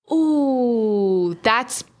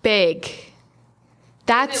that's big.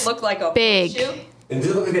 That's Doesn't it look like a big. horseshoe? And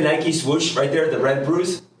does it look like a Nike swoosh right there, the red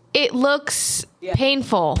bruise? It looks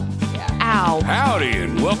painful. Yeah. Ow. Howdy,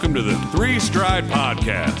 and welcome to the Three Stride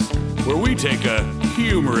Podcast, where we take a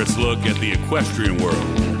humorous look at the equestrian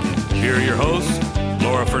world. Here are your hosts,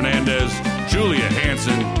 Laura Fernandez, Julia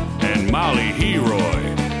Hansen, and Molly Heroy.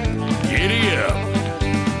 Giddy up.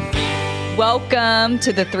 Welcome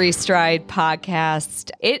to the Three Stride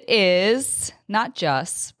Podcast. It is not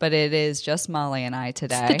just, but it is just Molly and I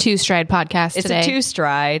today. It's the Two Stride podcast It's today. a two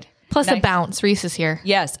stride. Plus a bounce. Reese is here.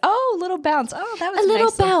 Yes. Oh, a little bounce. Oh, that was A little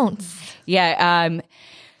nice. bounce. Yeah.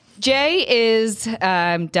 Jay is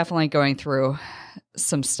definitely going through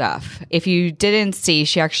some stuff. If you didn't see,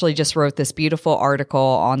 she actually just wrote this beautiful article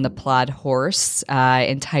on the Plaid horse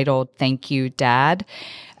entitled "Thank You, Dad."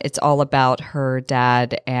 It's all about her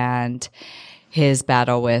dad and his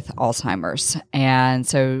battle with Alzheimer's. And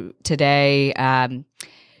so today,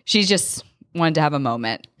 she's just wanted to have a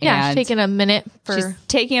moment. Yeah, And she's taking a minute she's for...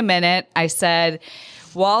 taking a minute. I said,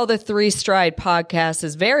 while the Three Stride podcast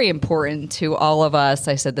is very important to all of us,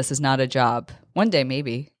 I said, this is not a job. One day,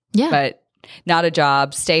 maybe. Yeah. But not a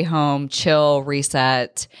job. Stay home, chill,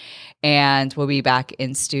 reset, and we'll be back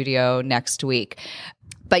in studio next week.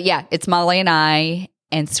 But yeah, it's Molly and I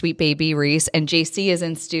and sweet baby Reese, and JC is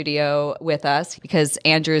in studio with us because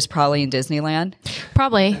Andrew is probably in Disneyland.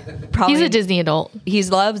 Probably. He's a Disney adult. He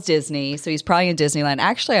loves Disney, so he's probably in Disneyland.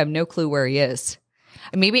 Actually, I have no clue where he is.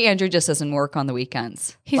 Maybe Andrew just doesn't work on the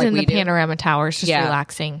weekends. He's like in the we do. Panorama Towers, just Yeah.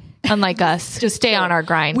 relaxing. Unlike us. Just stay on our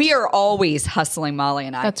grind. We are always hustling, Molly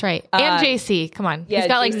and I. That's right. And JC, come on. yeah, He's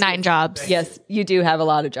got like JC. 9 jobs. Yes, you do have a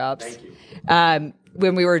lot of jobs. Thank you.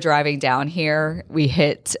 When we were driving down here, we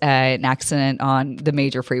hit an accident on the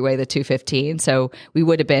major freeway, the 215. So we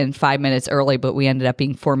would have been 5 minutes early, but we ended up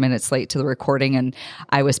being 4 minutes late to the recording. And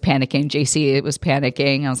I was panicking. JC was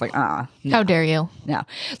panicking. I was like, no. How dare you? No.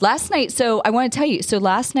 Last night, so I want to tell you, so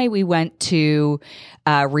last night we went to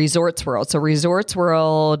Resorts World. So Resorts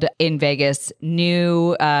World in Vegas,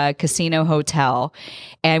 new casino hotel.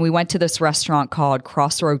 And we went to this restaurant called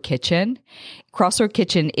Crossroad Kitchen. Crossroad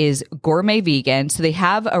Kitchen is gourmet vegan. So they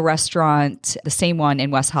have a restaurant, the same one in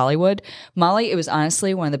West Hollywood. Molly, it was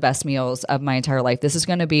honestly one of the best meals of my entire life. This is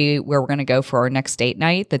going to be where we're going to go for our next date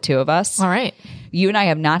night, the two of us. All right. You and I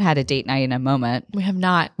have not had a date night in a moment. We have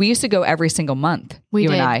not. We used to go every single month. We you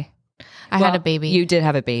did. and I. I Well, had a baby. You did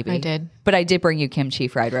have a baby. I did. But I did bring you kimchi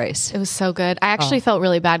fried rice. It was so good. I actually felt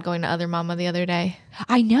really bad going to Other Mama the other day.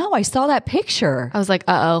 I know. I saw that picture. I was like,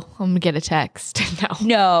 uh-oh, I'm going to get a text.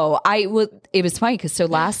 No, it was funny because so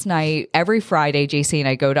last night, every Friday, JC and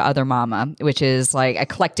I go to Other Mama, which is like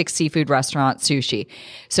eclectic seafood restaurant, sushi.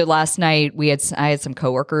 So last night I had some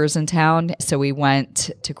coworkers in town. So we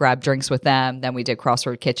went to grab drinks with them. Then we did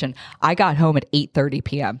Crossroad Kitchen. I got home at 8:30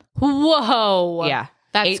 p.m. Whoa. Yeah.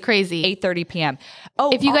 That's crazy. 8:30 p.m.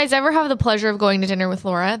 Oh, If you guys ever have the pleasure of going to dinner with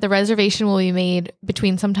Laura, the reservation will be made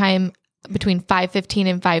sometime between 5:15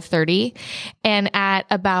 and 5:30. And at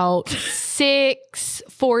about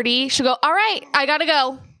 6:40, she'll go, all right, I got to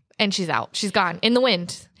go. And she's out. She's gone in the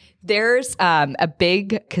wind. There's a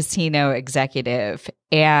big casino executive,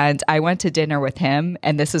 and I went to dinner with him,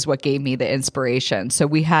 and this is what gave me the inspiration. So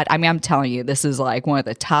I'm telling you, this is like one of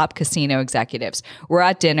the top casino executives. We're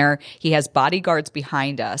at dinner. He has bodyguards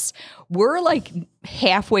behind us. We're like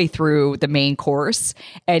halfway through the main course,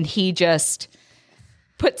 and he just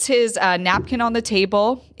puts his napkin on the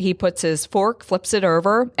table. He puts his fork, flips it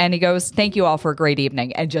over, and he goes, "Thank you all for a great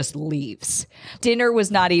evening," and just leaves. Dinner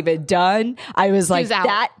was not even done. I was like,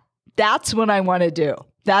 that's what I want to do.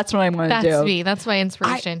 That's what I want to do. That's me. That's my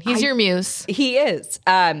inspiration. He's your muse. He is.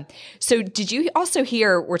 So did you also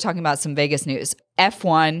hear, we're talking about some Vegas news,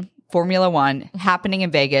 F1, Formula One, happening in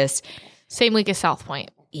Vegas. Same week as South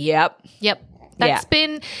Point. Yep.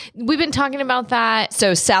 We've been talking about that.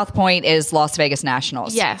 So South Point is Las Vegas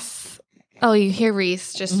Nationals. Yes. Oh, you hear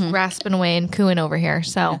Reese just rasping away and cooing over here.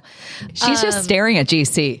 So She's just staring at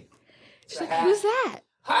JC. she's like, who's that?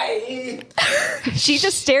 Hi. She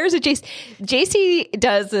just stares at JC. JC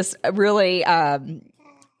does this really,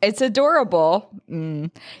 it's adorable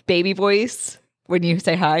baby voice when you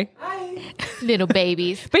say hi. Hi. Little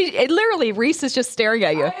babies. But literally, Reese is just staring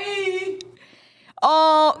at you. Hi.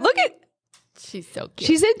 Oh, look at, She's so cute.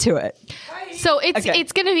 she's into it. So it's Okay.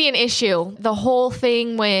 it's going to be an issue. The whole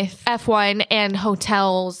thing with F1 and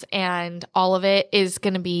hotels and all of it is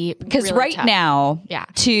going to be Because really right tough. now, Yeah.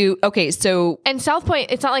 so And South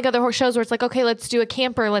Point, it's not like other horse shows where it's like, okay, let's do a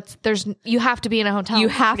camper. You have to be in a hotel. you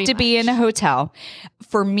have pretty to be much. in a hotel.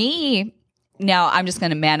 For me, now I'm just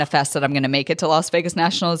going to manifest that I'm going to make it to Las Vegas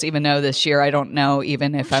Nationals, even though this year I don't know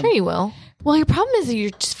even if I'm Sure you will. Well, your problem is you're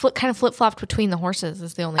just kind of flip-flopped between the horses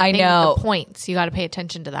is the only thing. know. The points. You got to pay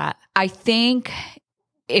attention to that. I think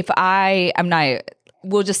if I'm not,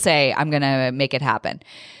 we'll just say I'm going to make it happen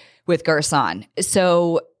with Garcon.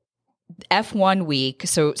 So F1 week,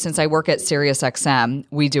 so since I work at SiriusXM,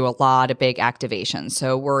 we do a lot of big activations.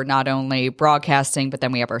 So we're not only broadcasting, but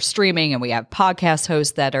then we have our streaming and we have podcast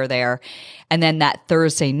hosts that are there. And then that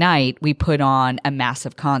Thursday night, we put on a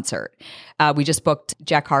massive concert. We just booked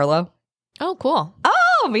Jack Harlow. Oh, cool.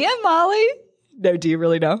 Oh, me and Molly. No, do you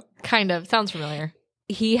really know? Kind of. Sounds familiar.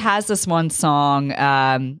 He has this one song.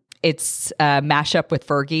 It's a mashup with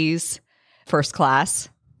Fergie's First Class.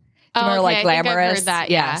 Do you remember, okay. like, Glamorous? I think I've heard that,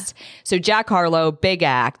 yes. So Jack Harlow, big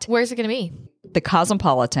act. Where's it going to be? The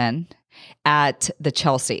Cosmopolitan at the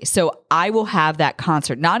Chelsea. So I will have that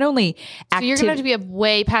concert. Not only So you're going to have to be up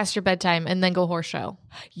way past your bedtime and then go horse show.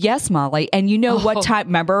 Yes, Molly. And you know what time?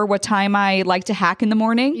 Remember what time I like to hack in the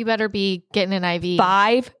morning? You better be getting an IV.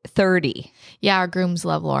 5:30. Yeah, our grooms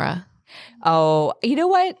love Laura. Oh, you know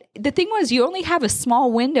what? The thing was, you only have a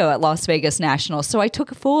small window at Las Vegas National, so I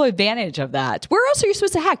took full advantage of that. Where else are you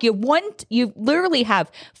supposed to hack? You literally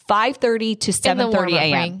have 5:30 to 7:30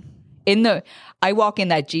 a.m. I walk in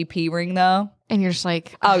that GP ring though, and you're just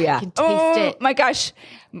like, oh yeah, I can taste it. My gosh,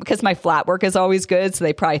 because my flat work is always good, so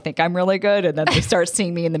they probably think I'm really good, and then they start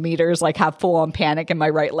seeing me in the meters like have full on panic and my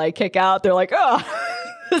right leg kick out. They're like, oh,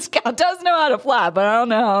 this gal does know how to flat, but I don't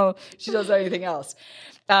know how she does anything else.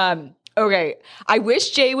 Okay. I wish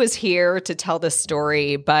Jay was here to tell this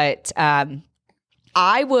story, but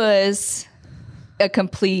I was a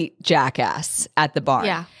complete jackass at the barn.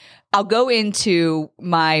 Yeah. I'll go into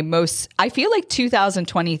I feel like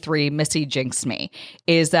 2023 Missy jinxed me,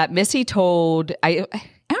 is that Missy told, I don't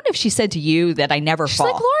know if she said to you that I never fall.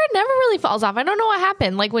 She's like, Laura never really falls off. I don't know what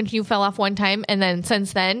happened. Like when you fell off one time and then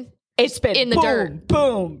since then, it's been in the boom, dirt.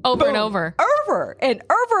 Boom. Over boom, and over. Over and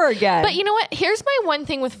over again. But you know what? Here's my one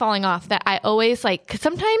thing with falling off that I always like, because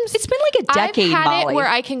sometimes it's been like a decade, I've had Molly. it where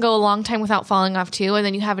I can go a long time without falling off too. And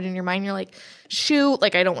then you have it in your mind. You're like, shoot,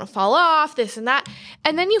 like I don't want to fall off, this and that.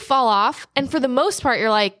 And then you fall off. And for the most part, you're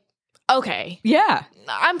like, okay. Yeah.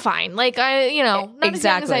 I'm fine. Like not exactly as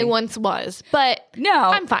young as I once was, but no,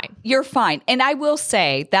 I'm fine. You're fine. And I will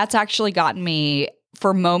say that's actually gotten me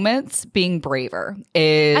for moments being braver.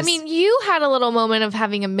 You had a little moment of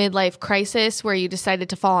having a midlife crisis where you decided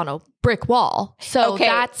to fall on a brick wall. So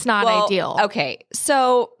that's not ideal. Okay.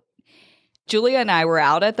 So Julia and I were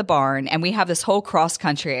out at the barn and we have this whole cross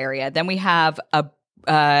country area. Then we have a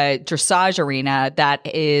dressage arena that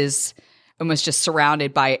is almost just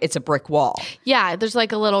surrounded by, it's a brick wall. Yeah, there's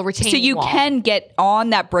like a little retaining wall. So you can get on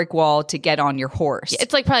that brick wall to get on your horse.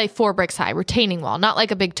 It's like probably 4 bricks high, retaining wall, not like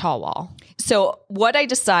a big tall wall. So what I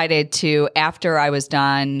decided to, after I was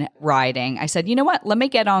done riding, I said, you know what? Let me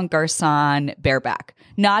get on Garcon bareback.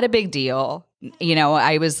 Not a big deal.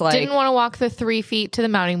 I was like... Didn't want to walk the 3 feet to the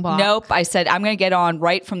mounting block. Nope. I said, I'm going to get on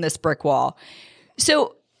right from this brick wall.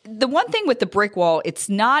 So the one thing with the brick wall, it's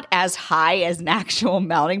not as high as an actual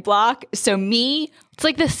mounting block. So it's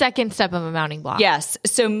like the second step of a mounting block. Yes.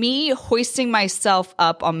 So me hoisting myself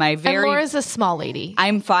up on my And Laura's a small lady.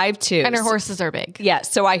 I'm 5'2". And her horses are big. Yeah.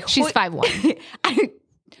 So she's 5'1".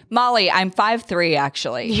 Molly, I'm 5'3",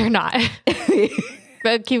 actually. You're not.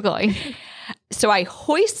 But keep going. So I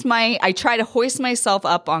try to hoist myself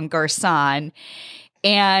up on Garcon,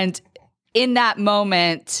 and in that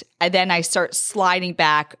moment, then I start sliding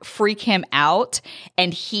back, freak him out,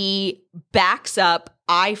 and he backs up.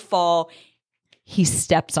 I fall. He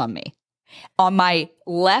steps on me, on my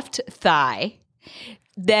left thigh.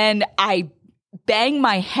 Then I bang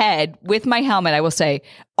my head with my helmet, I will say,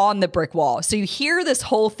 on the brick wall. So you hear this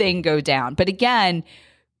whole thing go down. But again,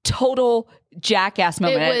 total jackass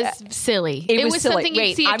moment. It was silly. It was silly. Something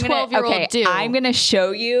you'd see a 12-year-old do. I'm going to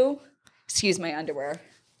show you. Excuse my underwear.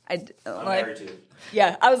 I'm married to.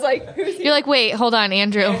 Yeah, I was like, who's he? You're like, wait, hold on,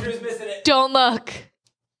 Andrew. Andrew's missing it. Don't look.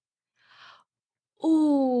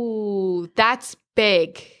 Ooh, that's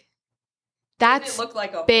big. That's Doesn't it look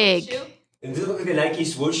like a big. horseshoe? And does it look like a Nike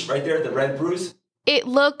swoosh right there, the red bruise? It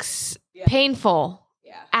looks painful.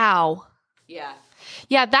 Yeah. Ow. Yeah.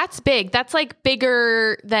 Yeah, that's big. That's like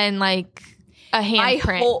bigger than like a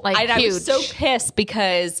handprint. I was so pissed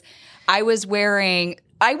because I was wearing,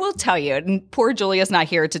 I will tell you, and poor Julia's not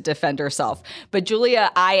here to defend herself, but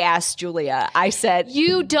I asked Julia, I said,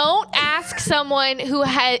 you don't ask someone who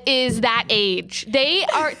is that age. They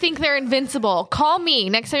think they're invincible. Call me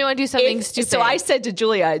next time you want to do something stupid. So I said to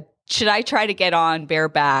Julia, should I try to get on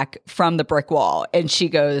bareback from the brick wall? And she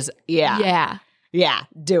goes, yeah. Yeah. Yeah,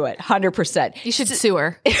 do it. 100%. You should sue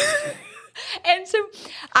her. And so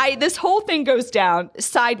this whole thing goes down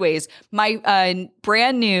sideways. My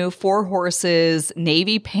brand new 4 Horses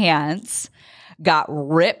navy pants got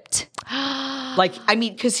ripped.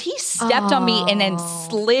 Because he stepped on me and then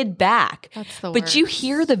slid back. That's the But worst. you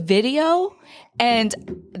hear the video, and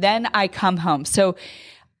then I come home. So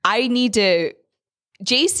I need to.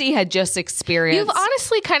 JC had just experienced. You've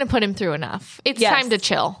honestly kind of put him through enough. It's Yes. time to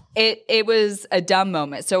chill. It was a dumb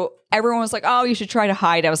moment. So everyone was like, oh, you should try to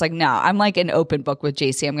hide. I was like, no, I'm like an open book with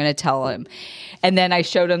JC. I'm going to tell him. And then I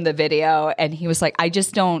showed him the video, and he was like, I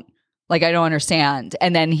just don't. I don't understand.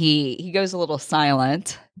 And then he goes a little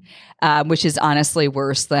silent, which is honestly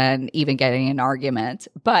worse than even getting an argument.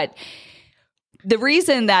 But the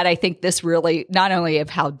reason that I think this really, not only of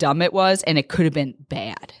how dumb it was, and it could have been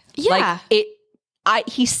bad. Yeah.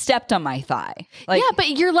 He stepped on my thigh. Yeah, but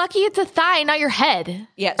you're lucky it's a thigh, not your head.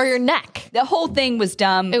 Yes. Or your neck. The whole thing was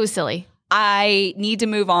dumb. It was silly. I need to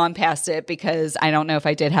move on past it because I don't know if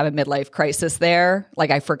I did have a midlife crisis there.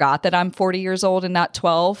 I forgot that I'm 40 years old and not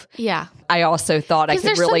 12. Yeah. I also thought I could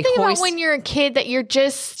There's really something hoist. about when you're a kid that you're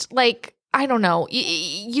just I don't know,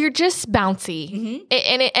 you're just bouncy.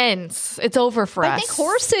 And it ends. It's over for us. I think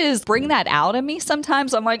horses bring that out of me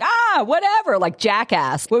sometimes. I'm like, whatever. Like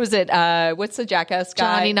Jackass. What was it? What's the Jackass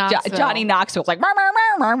guy? Johnny Knoxville. Johnny Knoxville. Like, "Mur, mur,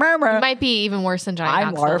 mur, mur, mur." It might be even worse than Johnny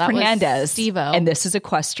I'm Knoxville. Laura That was Fernandez. Steve-O. And this is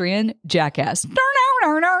Equestrian Jackass.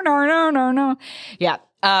 No. Yeah.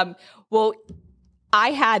 Well,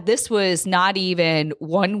 this was not even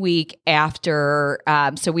 1 week after.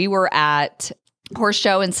 So we were at horse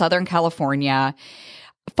show in Southern California.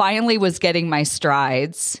 Finally was getting my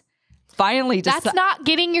strides. That's not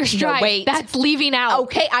getting your stride. No, wait. That's leaving out.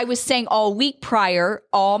 Okay, I was saying all week prior,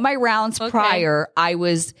 all my rounds prior, I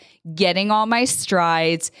was getting all my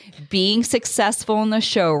strides, being successful in the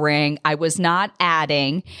show ring. I was not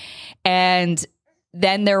adding. And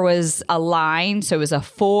then there was a line. So it was a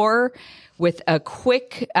 4 with a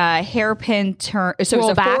quick hairpin turn. So Roll it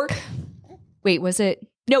was a 4. back. Wait, was it?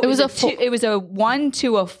 No, it was a a 2. It was a 1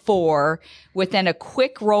 to a 4 with then a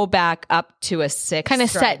quick rollback up to a 6. Kind of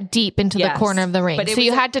stride. set deep into the Yes. corner of the ring. But it So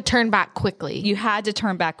you was had to turn back quickly. You had to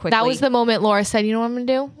turn back quickly. That was the moment Laura said, you know what I'm going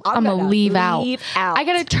to do? I'm going to leave out. I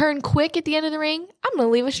got to turn quick at the end of the ring. I'm going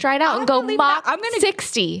to leave a stride out and go Mach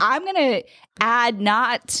 60. I'm going to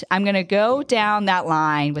I'm going to go down that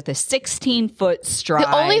line with a 16-foot stride.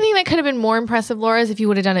 The only thing that could have been more impressive, Laura, is if you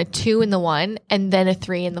would have done a 2 in the 1 and then a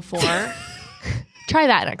 3 in the 4. Try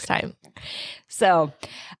that next time. So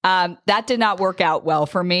that did not work out well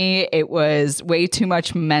for me. It was way too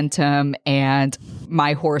much momentum, and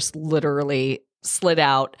my horse literally slid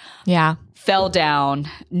out. Yeah. Fell down.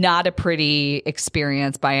 Not a pretty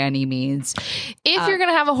experience by any means. If you're going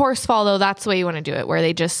to have a horse fall, though, that's the way you want to do it, where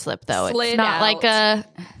they just slip, though. It's Slid not out. like a...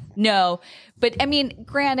 No, but I mean,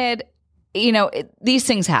 granted, these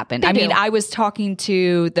things happen. I mean, I was talking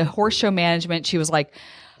to the horse show management. She was like,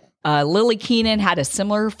 Lily Keenan had a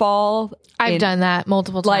similar fall. I've done that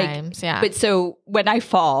multiple times. Yeah. But so when I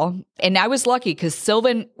fall, and I was lucky because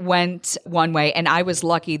Sylvan went one way and I was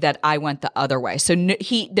lucky that I went the other way. So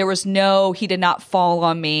he did not fall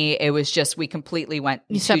on me. It was just, we completely went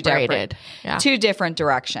separated. Two different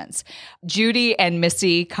directions. Judy and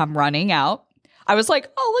Missy come running out. I was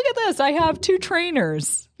like, oh, look at this. I have 2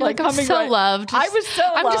 trainers. I'm so loved. I was so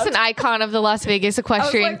I'm loved. just an icon of the Las Vegas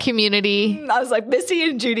equestrian community. I was like, Missy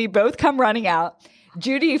and Judy both come running out.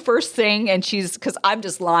 Judy first thing, and because I'm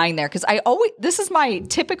just lying there. Because this is my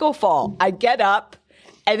typical fall. I get up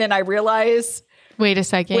and then I realize, wait a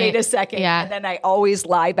second. Yeah. And then I always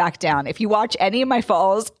lie back down. If you watch any of my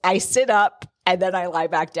falls, I sit up and then I lie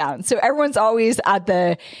back down. So everyone's always at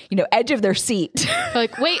the, edge of their seat.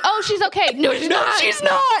 Like, wait, she's okay. No, she's not. She's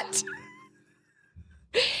not.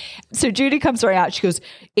 So Judy comes right out. She goes,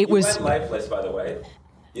 You went lifeless, by the way.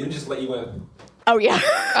 You didn't just let you went. Oh, yeah.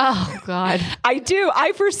 Oh, God. I do.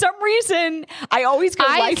 For some reason, I always go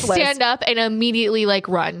lifeless. I stand up and immediately,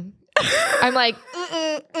 run. I'm like,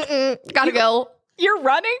 gotta go. You're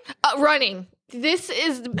running? Running. This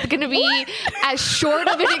is going to be as short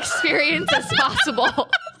of an experience as possible.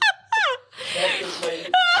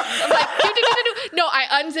 I'm like, no,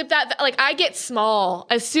 I unzip that. I get small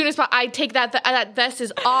as soon as I take that vest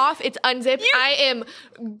is off. It's unzipped. I am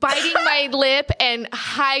biting my lip and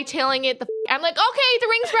hightailing it. I'm like, okay, the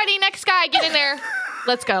ring's ready. Next guy, get in there.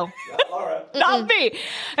 Let's go. Laura. Not me.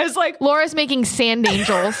 It's like, Laura's making sand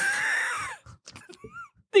angels.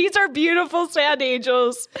 these are beautiful sand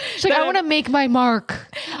angels. She's like, I want to make my mark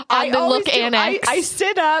on the look annex. I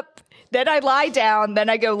sit up, then I lie down, then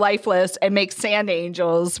I go lifeless and make sand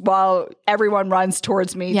angels while everyone runs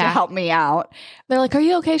towards me to help me out. They're like, are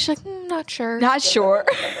you okay? She's like, not sure. Not sure.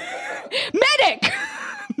 Medic!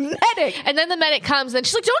 Medic! And then the medic comes and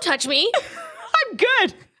she's like, don't touch me. I'm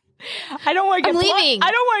good. I don't want to get I'm leaving. blood.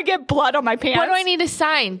 I don't want to get blood on my pants. What do I need to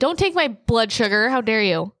sign? Don't take my blood sugar. How dare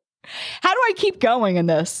you? How do I keep going in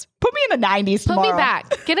this? Put me in the 90s tomorrow. Put me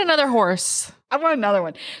back. Get another horse. I want another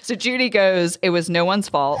one. So Judy goes, it was no one's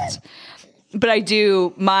fault. But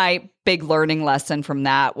my big learning lesson from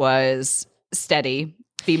that was steady.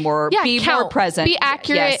 Be more present. Be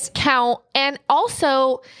accurate, count. And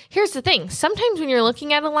also, here's the thing. Sometimes when you're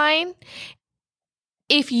looking at a line,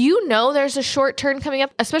 if you know there's a short turn coming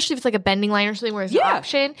up, especially if it's like a bending line or something where there's an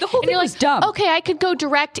option. The whole thing was dumb. Okay, I could go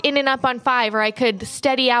direct in and up on 5, or I could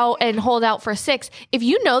steady out and hold out for 6. If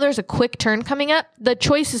you know there's a quick turn coming up, the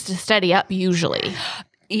choice is to steady up usually.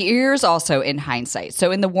 Here's also in hindsight.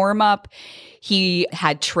 So in the warm-up, he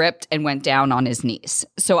had tripped and went down on his knees.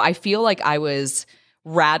 So I feel like I was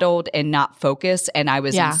rattled and not focused, and I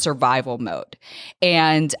was in survival mode.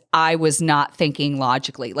 And I was not thinking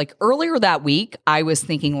logically. Like earlier that week, I was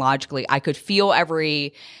thinking logically. I could feel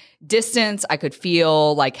every distance. I could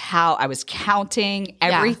feel like how I was counting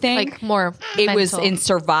everything. Like more It mental. was in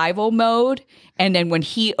survival mode. And then when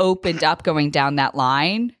he opened up going down that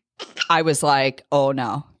line, I was like, oh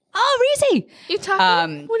no. Oh, Reezy. You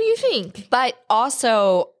talking? What do you think? But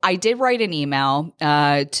also, I did write an email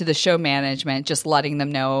to the show management, just letting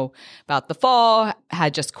them know about the fall,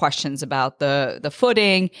 had just questions about the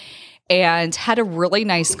footing, and had a really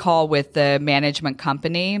nice call with the management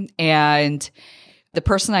company. And the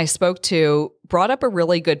person I spoke to brought up a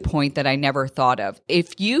really good point that I never thought of.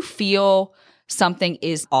 If you feel something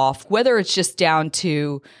is off, whether it's just down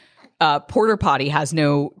to porta potty has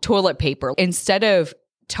no toilet paper, instead of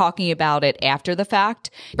talking about it after the fact,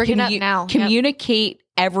 bring it up now. Communicate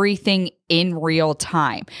everything in real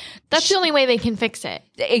time. That's the only way they can fix it.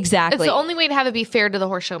 Exactly. It's the only way to have it be fair to the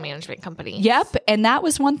horse show management company. Yep. And that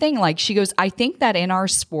was one thing. Like she goes, I think that in our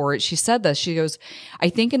sport, she said this, she goes, I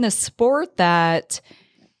think in the sport that,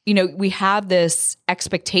 you know, we have this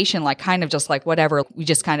expectation, like kind of just like whatever, we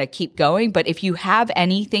just kind of keep going. But if you have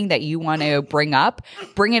anything that you want to bring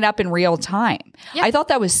it up in real time. Yep. I thought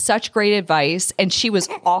that was such great advice. And she was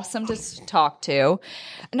awesome to talk to.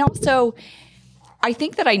 And also, I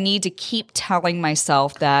think that I need to keep telling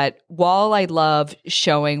myself that while I love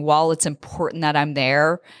showing, while it's important that I'm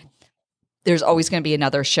there, there's always going to be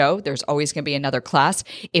another show. There's always going to be another class.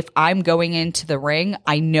 If I'm going into the ring,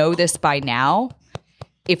 I know this by now.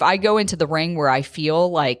 If I go into the ring where I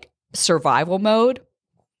feel like survival mode,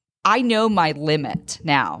 I know my limit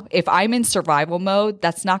now. If I'm in survival mode,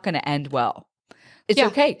 that's not going to end well. It's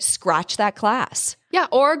okay. Scratch that class. Yeah.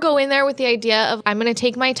 Or go in there with the idea of, I'm going to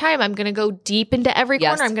take my time. I'm going to go deep into every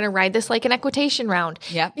corner. I'm going to ride this like an equitation round.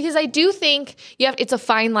 Yeah. Because I do think it's a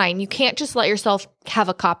fine line. You can't just let yourself have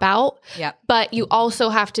a cop out. Yeah. But you also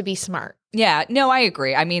have to be smart. Yeah. No, I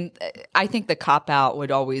agree. I mean, I think the cop out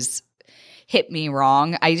would always hit me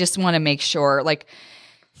wrong. I just want to make sure,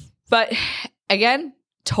 but again,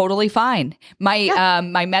 totally fine. My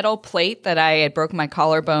my metal plate that I had broken my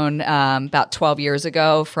collarbone about 12 years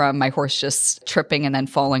ago from my horse just tripping and then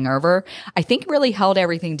falling over, I think really held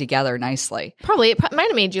everything together nicely. Probably. It might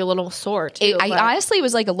have made you a little sore too. Honestly, it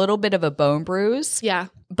was like a little bit of a bone bruise. Yeah.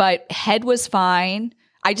 But head was fine.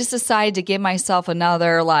 I just decided to give myself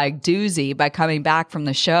another doozy by coming back from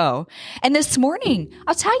the show. And this morning,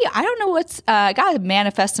 I'll tell you, I don't know what's, I got to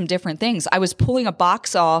manifest some different things. I was pulling a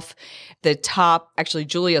box off the top, actually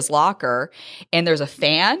Julia's locker, and there's a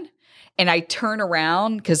fan. And I turn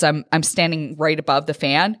around because I'm standing right above the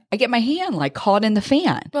fan. I get my hand caught in the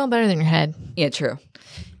fan. Well, better than your head. Yeah, true.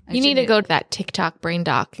 You need to go to that TikTok brain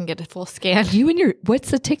doc and get a full scan.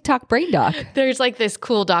 What's the TikTok brain doc? There's this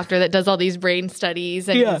cool doctor that does all these brain studies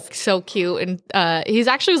and he's so cute. And he's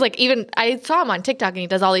actually I saw him on TikTok and he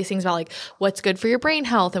does all these things about what's good for your brain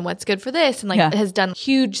health and what's good for this. And has done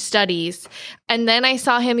huge studies. And then I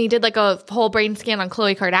saw him, he did a whole brain scan on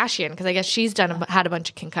Khloe Kardashian because I guess she's had a bunch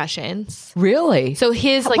of concussions. Really? So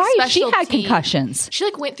his Why specialty. She had concussions.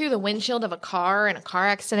 She went through the windshield of a car in a car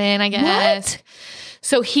accident, I guess. What?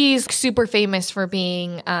 So he's super famous for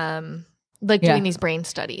being doing these brain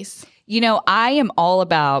studies. You know, I am all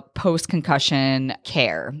about post-concussion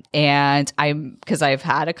care, and because I've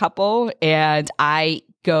had a couple, and I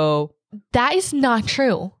go, that is not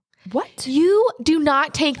true. What? You do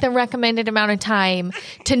not take the recommended amount of time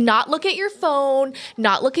to not look at your phone,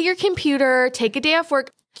 not look at your computer, take a day off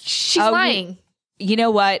work. She's lying. You know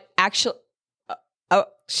what? Actually,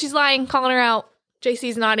 she's lying, calling her out.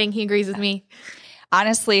 JC's nodding. He agrees with me.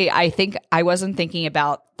 Honestly, I think I wasn't thinking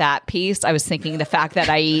about that piece. I was thinking the fact that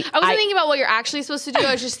I eat. I wasn't thinking about what you're actually supposed to do.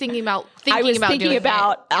 I was just thinking about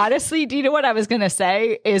honestly, do you know what I was going to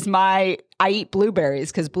say is I eat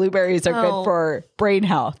blueberries because blueberries are good for brain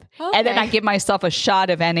health. Okay. And then I give myself a shot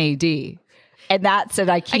of NAD. And that's it.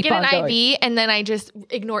 I get an going. IV and then I just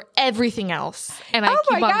ignore everything else. And I oh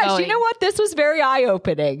keep my on gosh. going. You know what? This was very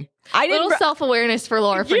eye-opening. Little self-awareness for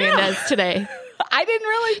Laura Fernandez today. I didn't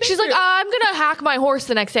really think she's like, I'm going to hack my horse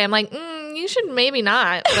the next day. I'm like, you should maybe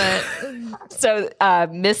not. But So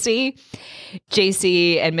Missy,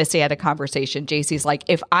 JC and Missy had a conversation. JC's like,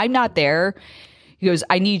 if I'm not there, he goes,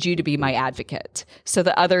 I need you to be my advocate. So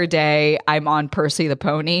the other day I'm on Percy the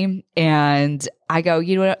Pony and I go,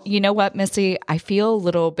 you know what, Missy, I feel a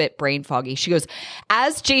little bit brain foggy. She goes,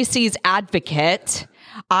 as JC's advocate,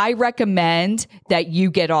 I recommend that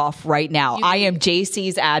you get off right now. I am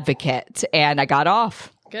JC's advocate. And I got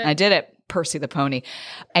off. Good. I did it. Percy the Pony.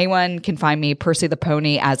 Anyone can find me Percy the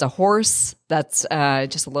Pony as a horse. That's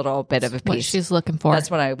just a little bit of a piece. What she's looking for.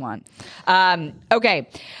 That's what I want. Okay.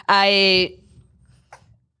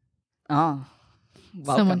 Welcome.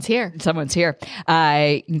 Someone's here.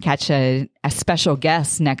 You can catch a special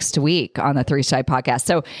guest next week on the Three Stride Podcast.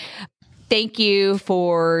 So thank you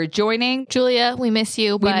for joining. Julia, we miss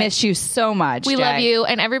you. We miss you so much. We love you.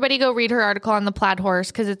 And everybody go read her article on the Plaid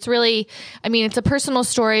horse because it's really, it's a personal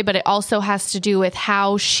story, but it also has to do with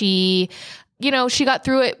how she got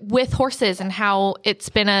through it with horses and how it's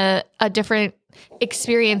been a different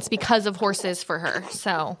experience because of horses for her.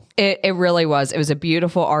 So it really was. It was a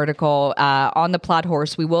beautiful article on the Plaid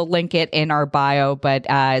horse. We will link it in our bio, but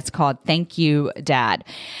it's called Thank You, Dad.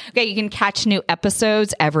 Okay, you can catch new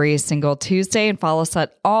episodes every single Tuesday and follow us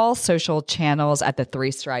at all social channels at the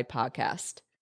Three Stride Podcast.